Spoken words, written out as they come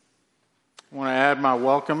I want to add my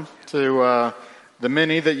welcome to the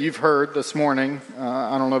many that you've heard this morning.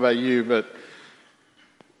 I don't know about you,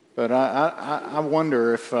 but I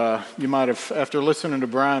wonder if you might have, after listening to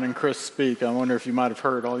Brian and Chris speak, I wonder if you might have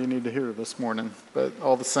heard all you need to hear this morning. But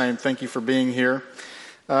all the same, thank you for being here.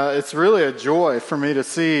 It's really a joy for me to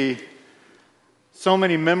see so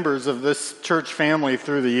many members of this church family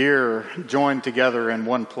through the year joined together in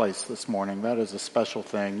one place this morning. That is a special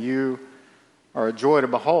thing. You are a joy to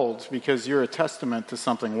behold because you're a testament to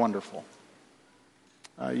something wonderful.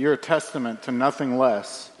 You're a testament to nothing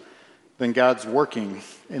less than God's working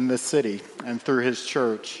in this city and through His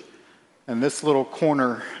church and this little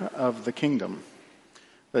corner of the kingdom.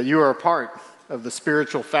 That you are a part of the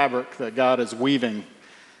spiritual fabric that God is weaving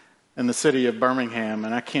in the city of Birmingham,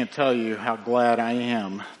 and I can't tell you how glad I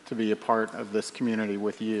am to be a part of this community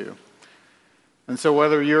with you. And so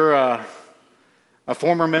whether you're a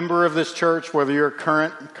former member of this church, whether you're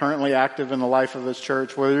currently active in the life of this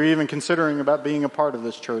church, whether you're even considering about being a part of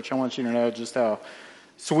this church, I want you to know just how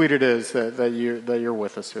sweet it is that you're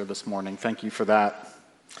with us here this morning. Thank you for that.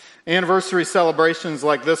 Anniversary celebrations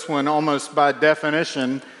like this one, almost by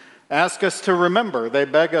definition, ask us to remember. They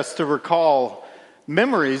beg us to recall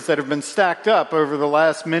memories that have been stacked up over the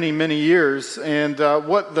last many, many years. And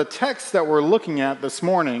what the text that we're looking at this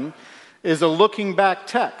morning is a looking back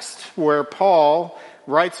text where Paul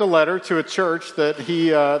writes a letter to a church that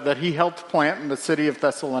he helped plant in the city of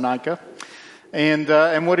Thessalonica.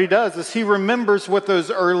 And what he does is he remembers what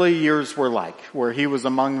those early years were like, where he was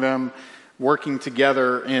among them, working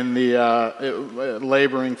together in the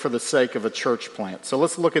laboring for the sake of a church plant. So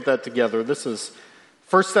let's look at that together. This is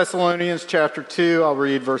 1 Thessalonians chapter 2. I'll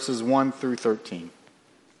read verses 1 through 13.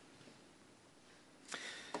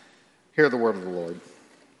 Hear the word of the Lord.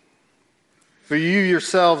 For you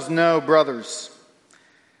yourselves know, brothers,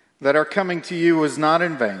 that our coming to you was not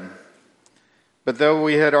in vain. But though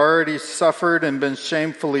we had already suffered and been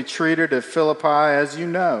shamefully treated at Philippi, as you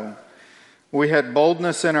know, we had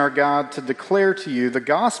boldness in our God to declare to you the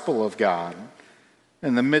gospel of God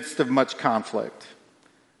in the midst of much conflict.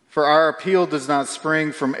 For our appeal does not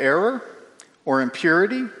spring from error or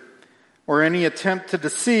impurity or any attempt to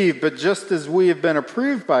deceive, but just as we have been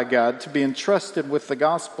approved by God to be entrusted with the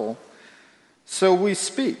gospel, so we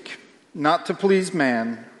speak, not to please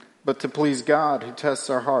man, but to please God who tests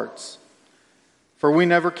our hearts. For we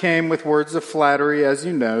never came with words of flattery, as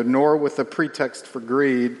you know, nor with a pretext for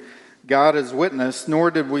greed. God is witness,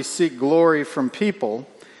 nor did we seek glory from people,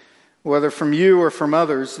 whether from you or from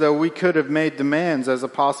others, though we could have made demands as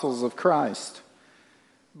apostles of Christ.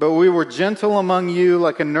 But we were gentle among you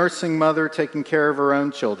like a nursing mother taking care of her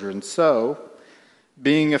own children. So,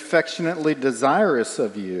 being affectionately desirous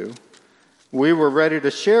of you, we were ready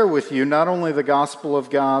to share with you not only the gospel of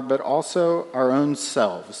God, but also our own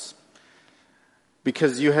selves,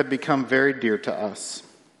 because you have become very dear to us.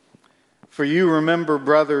 For you remember,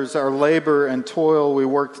 brothers, our labor and toil we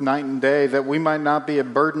worked night and day, that we might not be a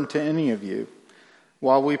burden to any of you,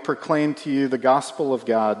 while we proclaim to you the gospel of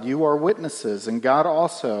God. You are witnesses, and God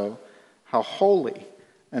also, how holy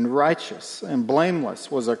and righteous and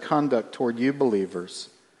blameless was our conduct toward you believers.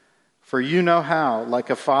 For you know how, like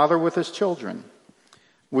a father with his children,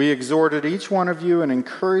 we exhorted each one of you and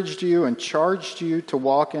encouraged you and charged you to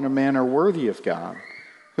walk in a manner worthy of God,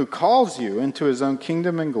 who calls you into his own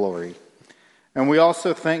kingdom and glory. And we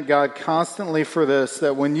also thank God constantly for this,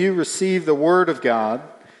 that when you received the word of God,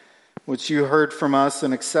 which you heard from us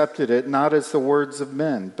and accepted it, not as the words of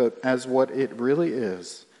men, but as what it really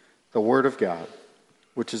is, the word of God,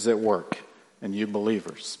 which is at work in you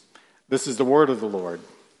believers. This is the word of the Lord.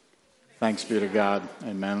 Thanks be to God.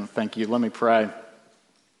 Amen. Thank you. Let me pray.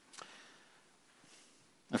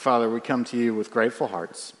 And Father, we come to you with grateful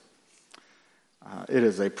hearts. It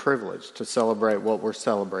is a privilege to celebrate what we're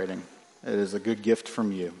celebrating. It is a good gift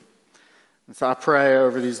from you. And so I pray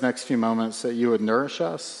over these next few moments that you would nourish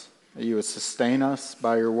us, that you would sustain us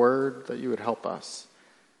by your word, that you would help us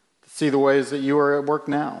to see the ways that you are at work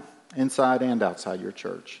now, inside and outside your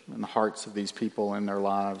church, in the hearts of these people, in their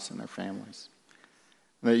lives and their families.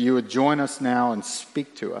 That you would join us now and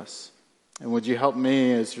speak to us. And would you help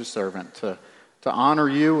me as your servant to honor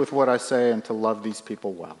you with what I say and to love these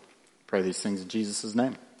people well. Pray these things in Jesus'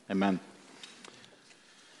 name. Amen.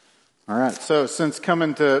 All right, so since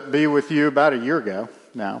coming to be with you about a year ago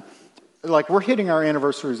now, we're hitting our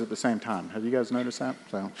anniversaries at the same time. Have you guys noticed that?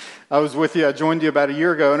 So I was with you, I joined you about a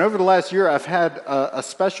year ago, and over the last year I've had a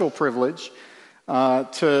special privilege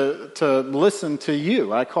to listen to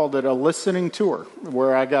you. I called it a listening tour,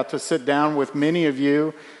 where I got to sit down with many of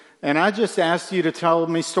you, and I just asked you to tell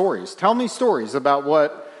me stories. Tell me stories about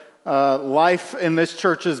what life in this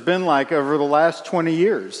church has been like over the last 20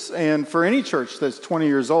 years. And for any church that's 20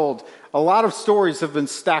 years old, a lot of stories have been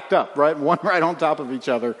stacked up, right? One right on top of each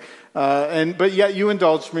other. But yet you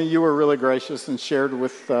indulged me. You were really gracious and shared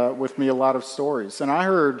with me a lot of stories. And I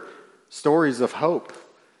heard stories of hope.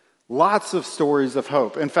 Lots of stories of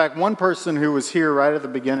hope. In fact, one person who was here right at the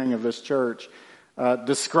beginning of this church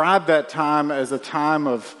described that time as a time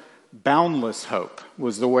of boundless hope,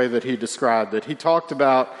 was the way that he described it. He talked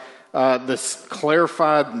about this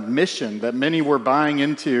clarified mission that many were buying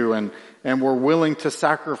into and were willing to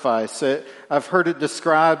sacrifice. I've heard it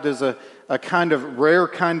described as a kind of rare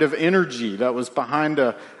kind of energy that was behind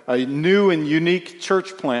a new and unique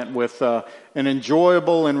church plant with an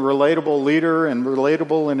enjoyable and relatable leader and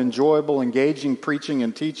relatable and enjoyable, engaging preaching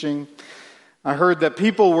and teaching. I heard that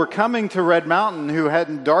people were coming to Red Mountain who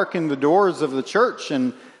hadn't darkened the doors of the church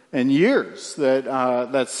in years,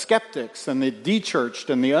 that skeptics and the de-churched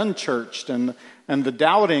and the unchurched and the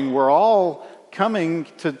doubting were all coming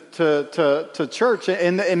to church,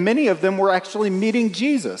 and many of them were actually meeting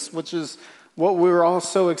Jesus, which is what we were all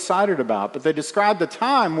so excited about. But they described a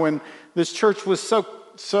time when this church was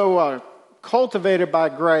so cultivated by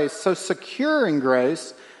grace, so secure in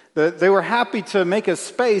grace, that they were happy to make a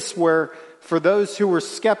space where for those who were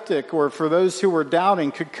skeptic or for those who were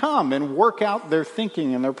doubting could come and work out their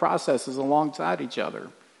thinking and their processes alongside each other.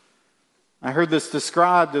 I heard this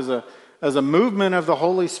described as a movement of the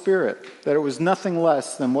Holy Spirit, that it was nothing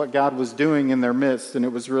less than what God was doing in their midst, and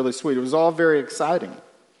it was really sweet. It was all very exciting,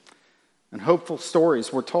 and hopeful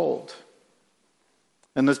stories were told.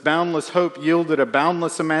 And this boundless hope yielded a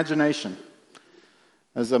boundless imagination,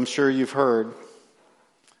 as I'm sure you've heard,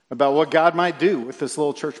 about what God might do with this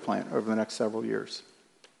little church plant over the next several years.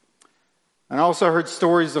 And I also heard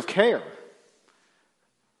stories of care.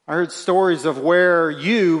 I heard stories of where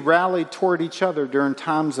you rallied toward each other during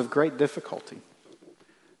times of great difficulty,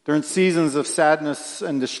 during seasons of sadness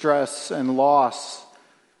and distress and loss.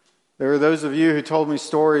 There were those of you who told me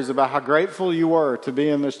stories about how grateful you were to be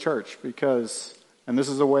in this church because, and this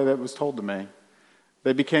is the way that was told to me,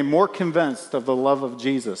 they became more convinced of the love of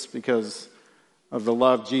Jesus because of the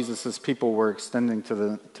love Jesus' people were extending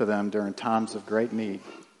to them during times of great need.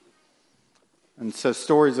 And so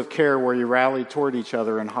stories of care where you rallied toward each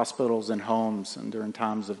other in hospitals and homes and during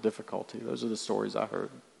times of difficulty. Those are the stories I heard.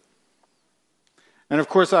 And of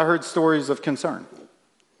course I heard stories of concern,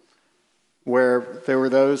 where there were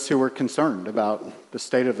those who were concerned about the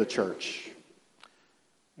state of the church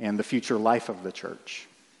and the future life of the church.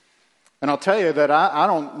 And I'll tell you that I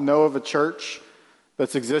don't know of a church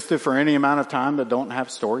that's existed for any amount of time that don't have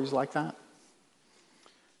stories like that.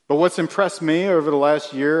 But what's impressed me over the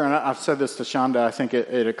last year, and I've said this to Shonda, I think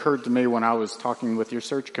it occurred to me when I was talking with your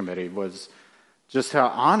search committee, was just how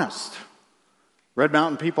honest Red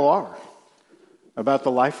Mountain people are about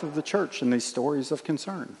the life of the church and these stories of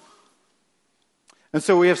concern. And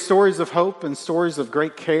so we have stories of hope and stories of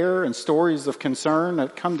great care and stories of concern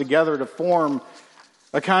that come together to form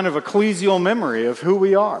a kind of ecclesial memory of who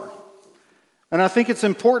we are. And I think it's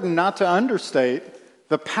important not to understate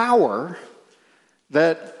the power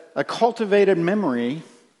that a cultivated memory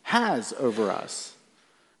has over us.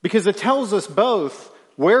 Because it tells us both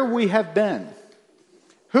where we have been,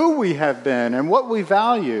 who we have been, and what we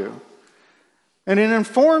value. And it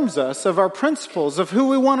informs us of our principles of who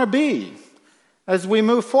we want to be as we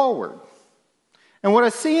move forward. And what I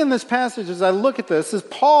see in this passage as I look at this is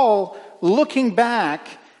Paul looking back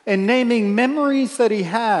and naming memories that he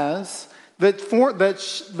has that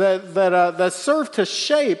serve to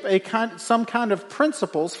shape some kind of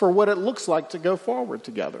principles for what it looks like to go forward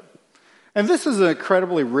together. And this is an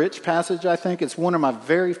incredibly rich passage, I think. It's one of my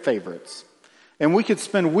very favorites. And we could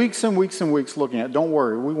spend weeks and weeks and weeks looking at it. Don't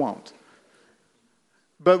worry, we won't.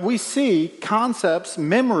 But we see concepts,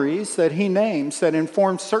 memories that he names that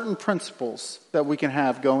inform certain principles that we can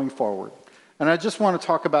have going forward. And I just want to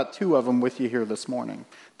talk about two of them with you here this morning.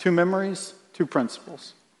 Two memories, two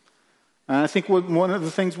principles. And I think one of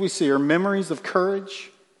the things we see are memories of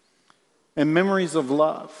courage and memories of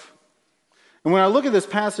love. And when I look at this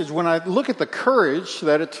passage, when I look at the courage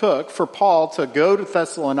that it took for Paul to go to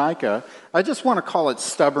Thessalonica, I just want to call it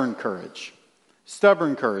stubborn courage.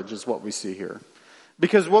 Stubborn courage is what we see here.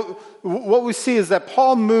 Because what we see is that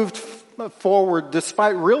Paul moved forward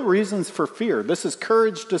despite real reasons for fear. This is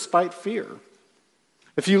courage despite fear.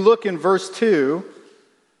 If you look in verse 2,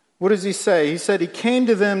 what does he say? He said he came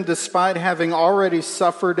to them despite having already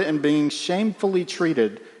suffered and being shamefully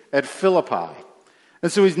treated at Philippi.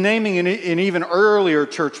 And so he's naming an even earlier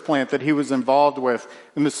church plant that he was involved with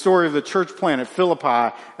in the story of the church plant at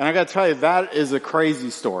Philippi. And I got to tell you, that is a crazy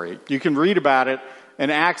story. You can read about it in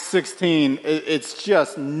Acts 16, it's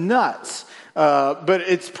just nuts. But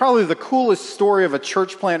it's probably the coolest story of a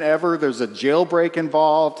church plant ever. There's a jailbreak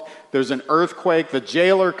involved. There's an earthquake. The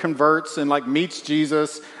jailer converts and meets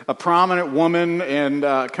Jesus. A prominent woman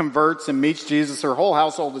and converts and meets Jesus. Her whole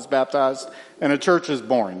household is baptized, and a church is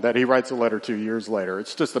born that he writes a letter to years later.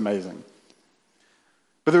 It's just amazing.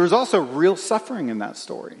 But there was also real suffering in that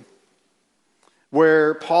story,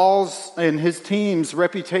 where Paul's and his team's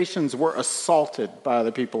reputations were assaulted by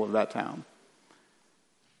the people of that town.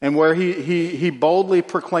 And where he boldly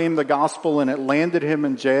proclaimed the gospel and it landed him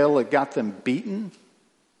in jail, it got them beaten.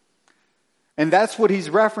 And that's what he's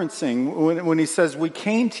referencing when he says, we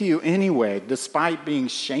came to you anyway, despite being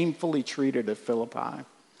shamefully treated at Philippi.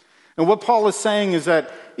 And what Paul is saying is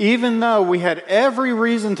that even though we had every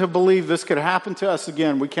reason to believe this could happen to us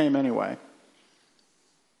again, we came anyway.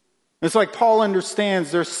 It's like Paul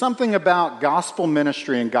understands there's something about gospel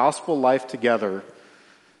ministry and gospel life together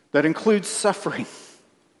that includes suffering.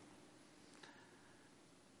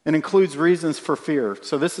 It includes reasons for fear.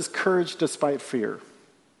 So this is courage despite fear.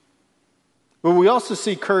 But we also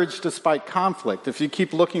see courage despite conflict. If you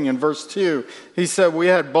keep looking in verse 2, he said, we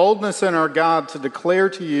had boldness in our God to declare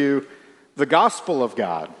to you the gospel of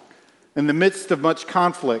God in the midst of much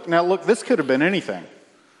conflict. Now look, this could have been anything.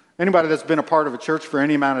 Anybody that's been a part of a church for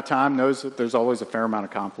any amount of time knows that there's always a fair amount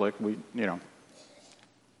of conflict. It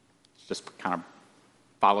just kind of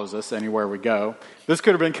follows us anywhere we go. This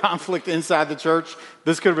could have been conflict inside the church.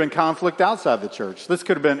 This could have been conflict outside the church. This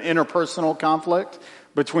could have been interpersonal conflict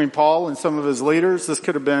between Paul and some of his leaders. This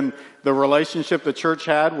could have been the relationship the church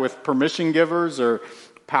had with permission givers or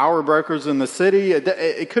power brokers in the city.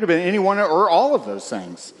 It could have been any one or all of those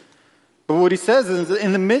things. But what he says is,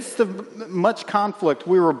 in the midst of much conflict,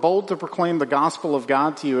 we were bold to proclaim the gospel of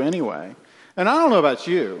God to you anyway. And I don't know about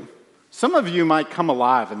you. Some of you might come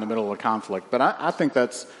alive in the middle of a conflict, but I think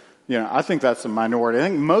that's a minority. I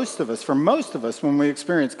think for most of us, when we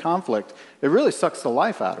experience conflict, it really sucks the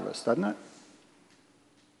life out of us, doesn't it?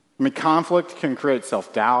 I mean, conflict can create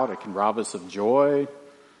self-doubt. It can rob us of joy,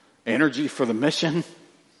 energy for the mission.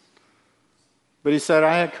 But he said,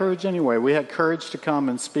 I had courage anyway. We had courage to come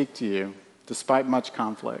and speak to you, despite much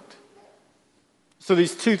conflict. So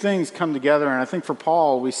these two things come together, and I think for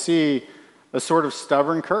Paul, we see a sort of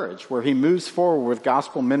stubborn courage where he moves forward with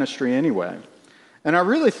gospel ministry anyway. And I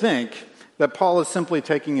really think that Paul is simply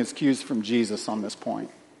taking his cues from Jesus on this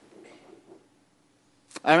point.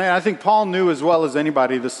 I mean, I think Paul knew as well as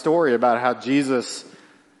anybody the story about how Jesus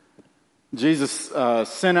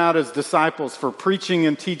sent out his disciples for preaching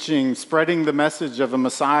and teaching, spreading the message of a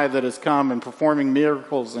Messiah that has come and performing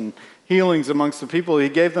miracles and healings amongst the people. He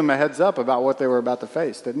gave them a heads up about what they were about to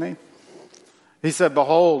face, didn't he? He said,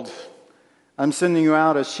 behold, I'm sending you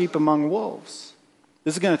out as sheep among wolves.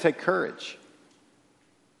 This is going to take courage.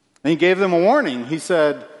 And he gave them a warning. He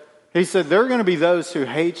said, there are going to be those who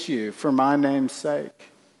hate you for my name's sake.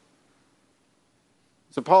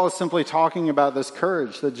 So Paul is simply talking about this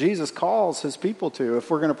courage that Jesus calls his people to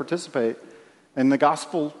if we're going to participate in the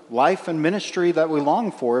gospel life and ministry that we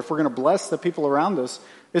long for. If we're going to bless the people around us,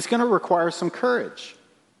 it's going to require some courage.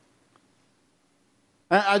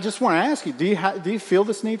 And I just want to ask you, do you feel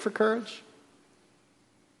this need for courage?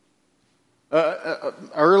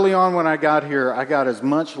 Early on when I got here, I got as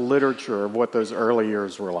much literature of what those early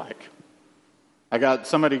years were like.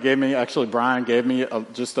 Brian gave me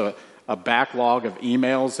just a backlog of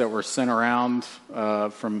emails that were sent around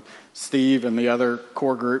from Steve and the other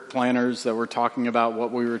core group planners that were talking about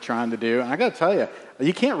what we were trying to do. And I got to tell you,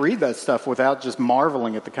 you can't read that stuff without just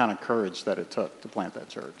marveling at the kind of courage that it took to plant that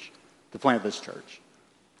church, to plant this church.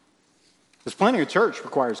 Because planting a church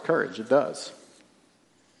requires courage. It does.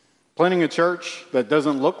 Planting a church that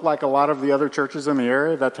doesn't look like a lot of the other churches in the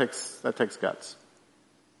area, that takes guts.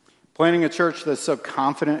 Planting a church that's so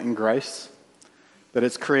confident in grace that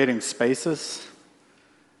it's creating spaces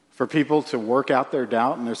for people to work out their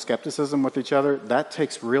doubt and their skepticism with each other, that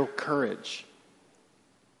takes real courage.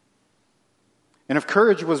 And if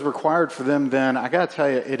courage was required for them then, I got to tell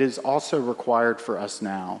you, it is also required for us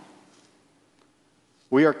now.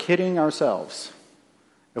 We are kidding ourselves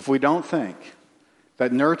if we don't think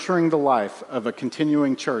that nurturing the life of a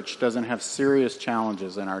continuing church doesn't have serious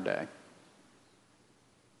challenges in our day.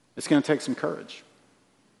 It's going to take some courage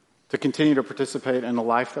to continue to participate in the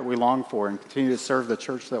life that we long for and continue to serve the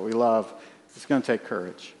church that we love. It's going to take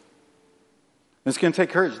courage. It's going to take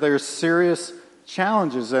courage. There are serious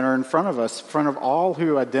challenges that are in front of us, in front of all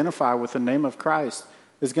who identify with the name of Christ.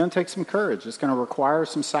 It's going to take some courage. It's going to require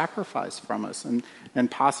some sacrifice from us and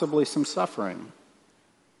possibly some suffering.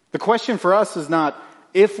 The question for us is not,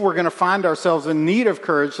 if we're going to find ourselves in need of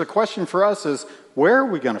courage, the question for us is, where are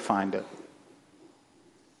we going to find it?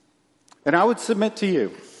 And I would submit to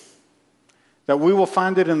you that we will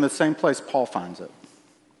find it in the same place Paul finds it.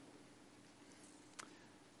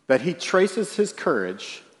 That he traces his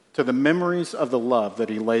courage to the memories of the love that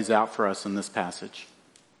he lays out for us in this passage.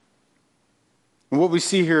 And what we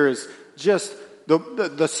see here is just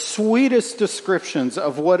the sweetest descriptions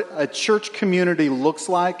of what a church community looks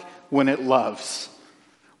like when it loves.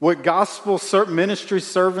 What gospel ministry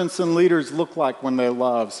servants and leaders look like when they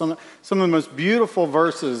love. Some of the most beautiful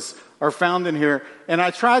verses are found in here. And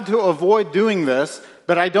I tried to avoid doing this,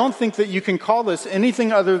 but I don't think that you can call this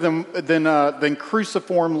anything other than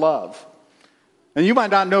cruciform love. And you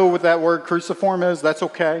might not know what that word cruciform is. That's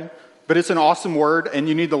okay. But it's an awesome word, and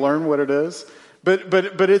you need to learn what it is. But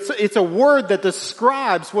it's a word that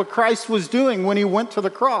describes what Christ was doing when he went to the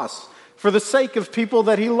cross for the sake of people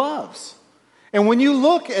that he loves. And when you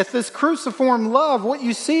look at this cruciform love, what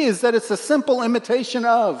you see is that it's a simple imitation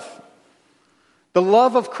of the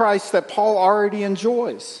love of Christ that Paul already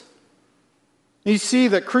enjoys. You see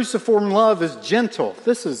that cruciform love is gentle.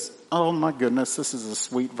 Oh my goodness, this is a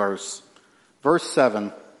sweet verse. Verse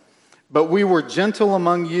 7, but we were gentle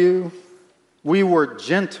among you,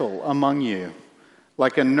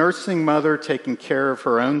 like a nursing mother taking care of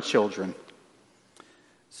her own children.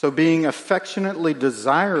 So being affectionately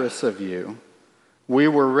desirous of you, we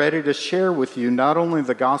were ready to share with you not only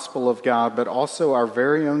the gospel of God, but also our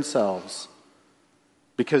very own selves,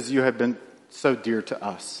 because you have been so dear to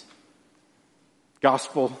us.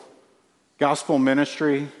 Gospel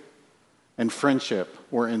ministry and friendship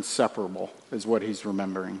were inseparable, is what he's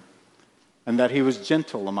remembering. And that he was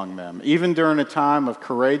gentle among them. Even during a time of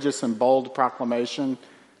courageous and bold proclamation,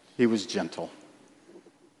 he was gentle.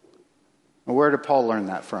 And where did Paul learn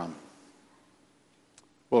that from?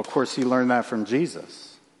 Well, of course, he learned that from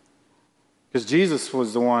Jesus. Because Jesus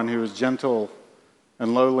was the one who was gentle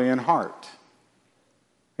and lowly in heart.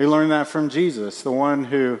 He learned that from Jesus, the one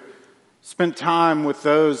who spent time with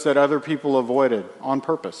those that other people avoided on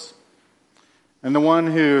purpose. And the one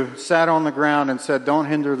who sat on the ground and said, don't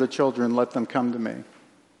hinder the children, let them come to me.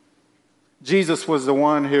 Jesus was the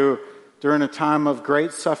one who, during a time of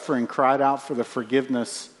great suffering, cried out for the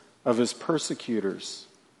forgiveness of his persecutors.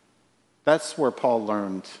 That's where Paul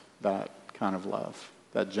learned that kind of love,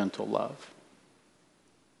 that gentle love.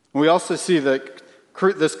 We also see that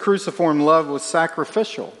this cruciform love was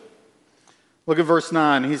sacrificial. Look at verse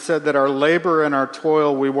 9. He said that our labor and our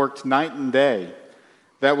toil we worked night and day,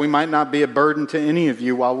 that we might not be a burden to any of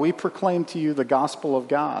you while we proclaim to you the gospel of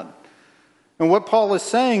God. And what Paul is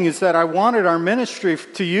saying is that I wanted our ministry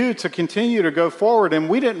to you to continue to go forward, and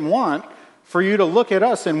we didn't want for you to look at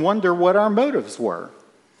us and wonder what our motives were.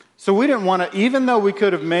 So we didn't want to, even though we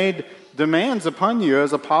could have made demands upon you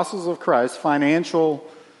as apostles of Christ, financial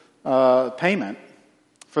payment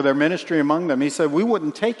for their ministry among them, he said we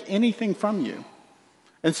wouldn't take anything from you.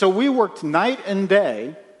 And so we worked night and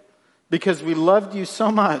day because we loved you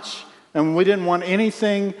so much, and we didn't want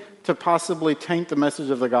anything to possibly taint the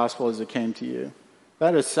message of the gospel as it came to you.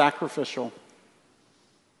 That is sacrificial.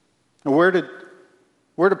 And where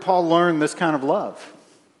did Paul learn this kind of love?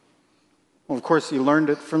 Well, of course, he learned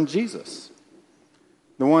it from Jesus,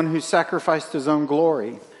 the one who sacrificed his own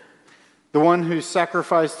glory, the one who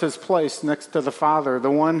sacrificed his place next to the Father,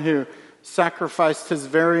 the one who sacrificed his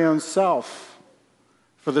very own self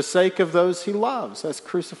for the sake of those he loves. That's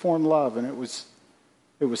cruciform love, and it was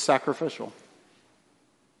sacrificial.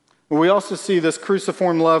 We also see this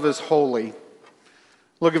cruciform love is holy.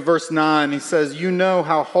 Look at verse 9. He says, you know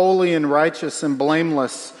how holy and righteous and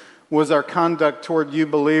blameless was our conduct toward you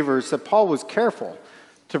believers, that Paul was careful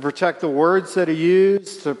to protect the words that he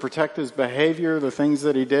used, to protect his behavior, the things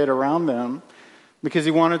that he did around them, because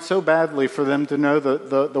he wanted so badly for them to know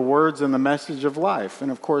the words and the message of life. And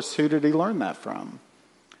of course, who did he learn that from?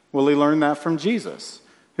 Well, he learned that from Jesus,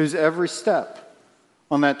 whose every step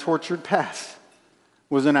on that tortured path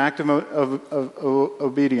was an act of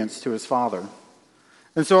obedience to his Father.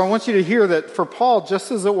 And so I want you to hear that for Paul,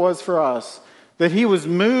 just as it was for us, that he was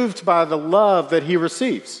moved by the love that he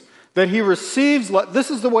receives. That he receives love. This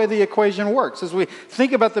is the way the equation works. As we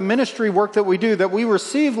think about the ministry work that we do, that we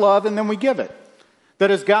receive love and then we give it. That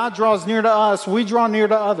as God draws near to us, we draw near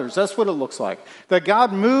to others. That's what it looks like. That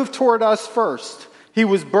God moved toward us first. He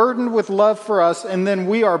was burdened with love for us, and then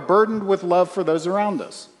we are burdened with love for those around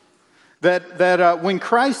us. That when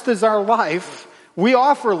Christ is our life, we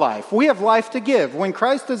offer life. We have life to give. When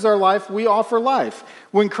Christ is our life, we offer life.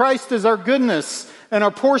 When Christ is our goodness and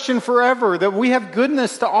our portion forever, that we have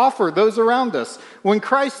goodness to offer those around us. When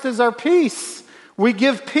Christ is our peace, We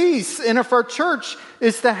give peace. And if our church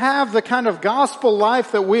is to have the kind of gospel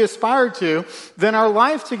life that we aspire to, then our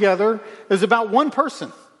life together is about one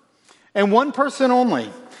person and one person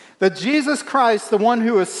only. That Jesus Christ, the one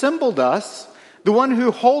who assembled us, the one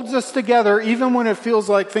who holds us together even when it feels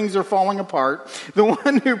like things are falling apart, the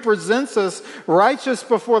one who presents us righteous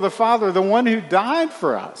before the Father, the one who died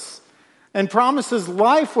for us and promises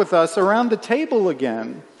life with us around the table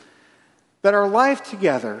again, that our life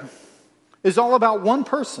together is all about one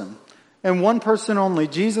person and one person only,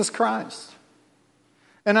 Jesus Christ.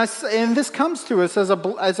 And this comes to us as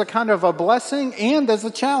a kind of a blessing and as a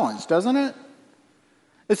challenge, doesn't it?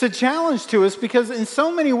 It's a challenge to us because in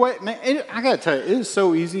so many ways, man, I got to tell you, it is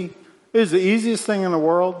so easy. It is the easiest thing in the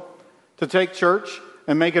world to take church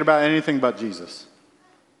and make it about anything but Jesus.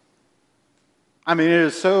 I mean, it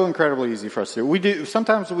is so incredibly easy for us to do.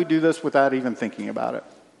 Sometimes we do this without even thinking about it.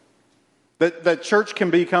 That church can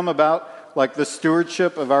become about like the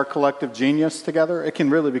stewardship of our collective genius together. It can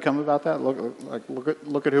really become about that.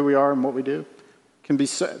 Look at who we are and what we do. It can be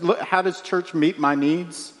how does church meet my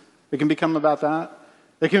needs? It can become about that.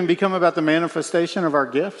 It can become about the manifestation of our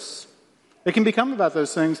gifts. It can become about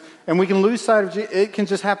those things, and we can lose sight of Jesus. It can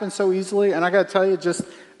just happen so easily. And I got to tell you, just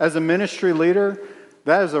as a ministry leader,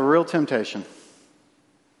 that is a real temptation.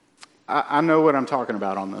 I know what I'm talking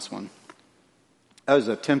about on this one. That was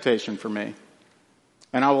a temptation for me.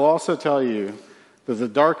 And I will also tell you that the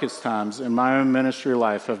darkest times in my own ministry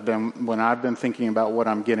life have been when I've been thinking about what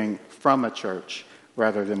I'm getting from a church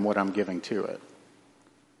rather than what I'm giving to it.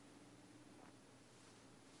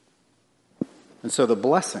 And so the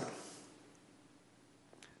blessing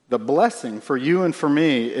for you and for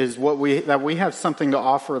me is that we have something to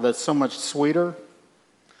offer that's so much sweeter,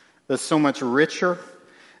 that's so much richer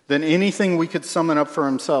than anything we could summon up for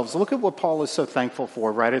ourselves. Look at what Paul is so thankful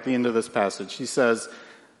for right at the end of this passage. He says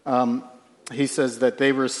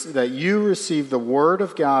that you receive the word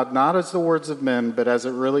of God not as the words of men, but as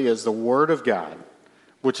it really is the word of God,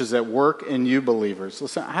 which is at work in you believers.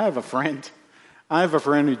 Listen, I have a friend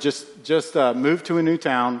who just moved to a new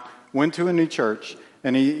town, went to a new church,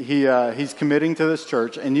 and he's committing to this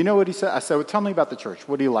church. And you know what he said? I said, well, tell me about the church.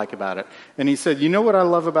 What do you like about it? And he said, you know what I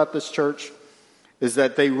love about this church? Is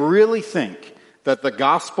that they really think that the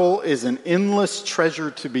gospel is an endless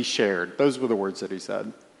treasure to be shared. Those were the words that he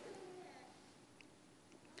said.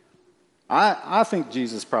 I think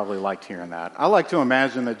Jesus probably liked hearing that. I like to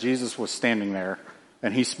imagine that Jesus was standing there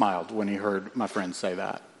and he smiled when he heard my friend say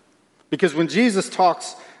that. Because when Jesus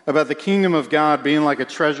talks about the kingdom of God being like a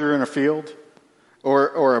treasure in a field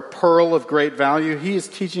or a pearl of great value, he is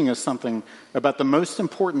teaching us something about the most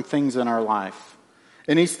important things in our life.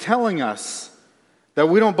 And he's telling us that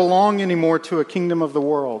we don't belong anymore to a kingdom of the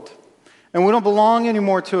world. And we don't belong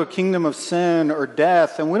anymore to a kingdom of sin or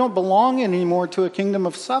death. And we don't belong anymore to a kingdom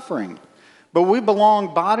of suffering. But we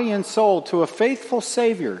belong body and soul to a faithful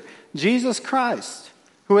Savior, Jesus Christ,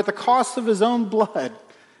 who at the cost of his own blood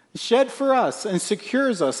shed for us and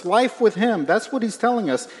secures us life with him. That's what he's telling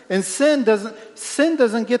us. And sin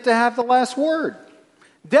doesn't get to have the last word.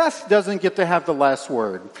 Death doesn't get to have the last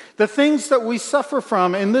word. The things that we suffer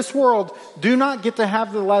from in this world do not get to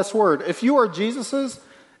have the last word. If you are Jesus's,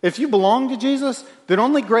 if you belong to Jesus, then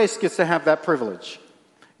only grace gets to have that privilege.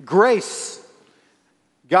 Grace,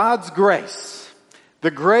 God's grace,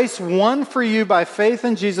 the grace won for you by faith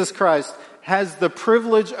in Jesus Christ has the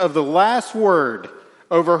privilege of the last word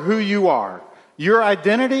over who you are. Your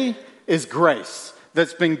identity is grace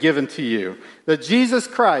that's been given to you. That Jesus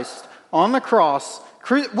Christ on the cross,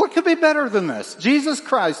 what could be better than this? Jesus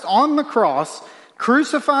Christ on the cross,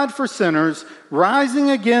 crucified for sinners, rising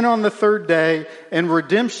again on the third day, and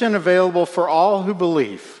redemption available for all who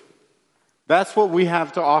believe. That's what we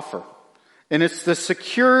have to offer. And it's the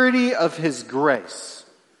security of his grace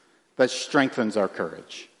that strengthens our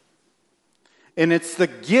courage. And it's the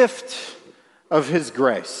gift of his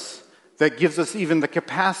grace that gives us even the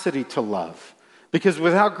capacity to love. Because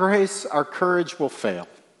without grace, our courage will fail.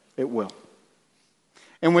 It will.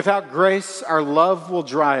 And without grace, our love will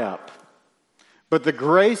dry up. But the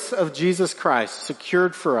grace of Jesus Christ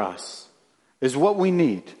secured for us is what we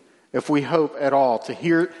need if we hope at all to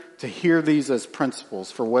hear these as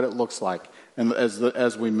principles for what it looks like and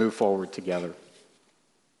as we move forward together.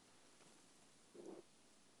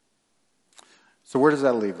 So where does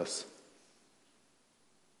that leave us?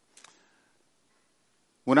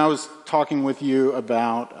 When I was talking with you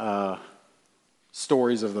about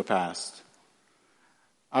stories of the past,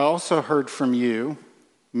 I also heard from you,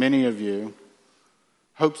 many of you,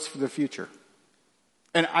 hopes for the future.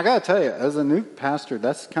 And I got to tell you, as a new pastor,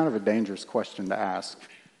 that's kind of a dangerous question to ask.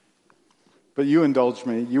 But you indulged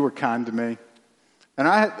me. You were kind to me.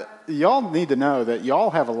 And y'all need to know that y'all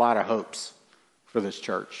have a lot of hopes for this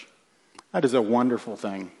church. That is a wonderful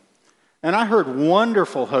thing. And I heard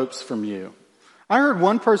wonderful hopes from you. I heard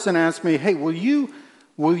one person ask me, hey, will you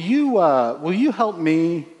help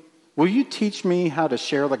me? Will you teach me how to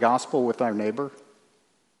share the gospel with our neighbor?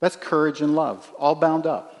 That's courage and love, all bound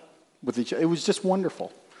up with each other. It was just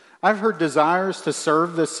wonderful. I've heard desires to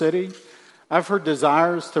serve the city. I've heard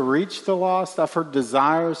desires to reach the lost. I've heard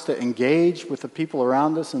desires to engage with the people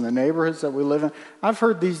around us in the neighborhoods that we live in. I've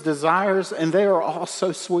heard these desires, and they are all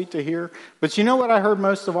so sweet to hear. But you know what I heard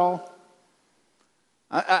most of all?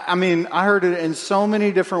 I mean, I heard it in so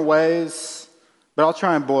many different ways, but I'll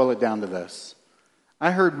try and boil it down to this.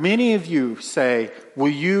 I heard many of you say, will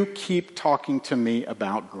you keep talking to me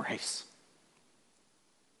about grace?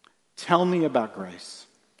 Tell me about grace.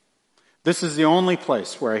 This is the only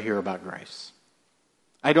place where I hear about grace.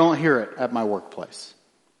 I don't hear it at my workplace.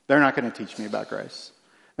 They're not going to teach me about grace.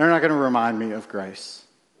 They're not going to remind me of grace.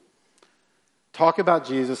 Talk about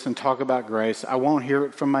Jesus and talk about grace. I won't hear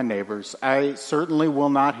it from my neighbors. I certainly will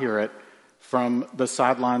not hear it from the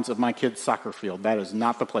sidelines of my kid's soccer field. That is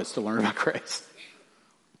not the place to learn about grace.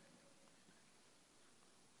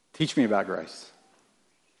 Teach me about grace.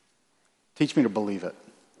 Teach me to believe it.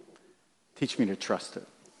 Teach me to trust it.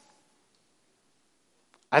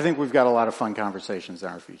 I think we've got a lot of fun conversations in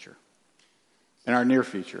our future, in our near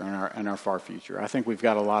future, in our far future. I think we've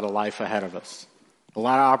got a lot of life ahead of us, a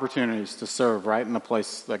lot of opportunities to serve right in the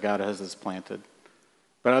place that God has us planted.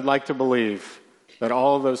 But I'd like to believe that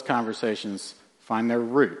all of those conversations find their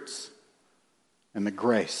roots in the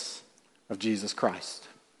grace of Jesus Christ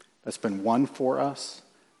that's been won for us,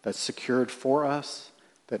 that's secured for us,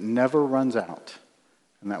 that never runs out,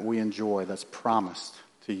 and that we enjoy, that's promised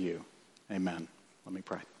to you. Amen. Let me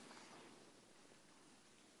pray.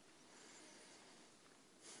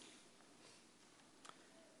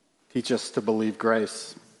 Teach us to believe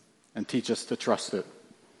grace and teach us to trust it.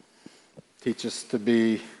 Teach us to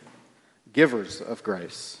be givers of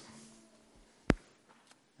grace.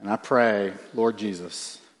 And I pray, Lord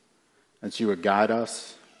Jesus, that you would guide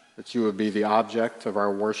us, that you would be the object of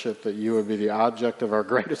our worship, that you would be the object of our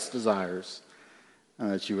greatest desires,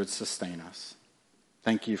 and that you would sustain us.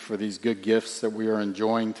 Thank you for these good gifts that we are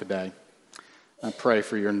enjoying today. I pray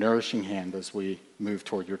for your nourishing hand as we move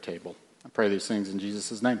toward your table. I pray these things in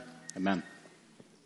Jesus' name. Amen.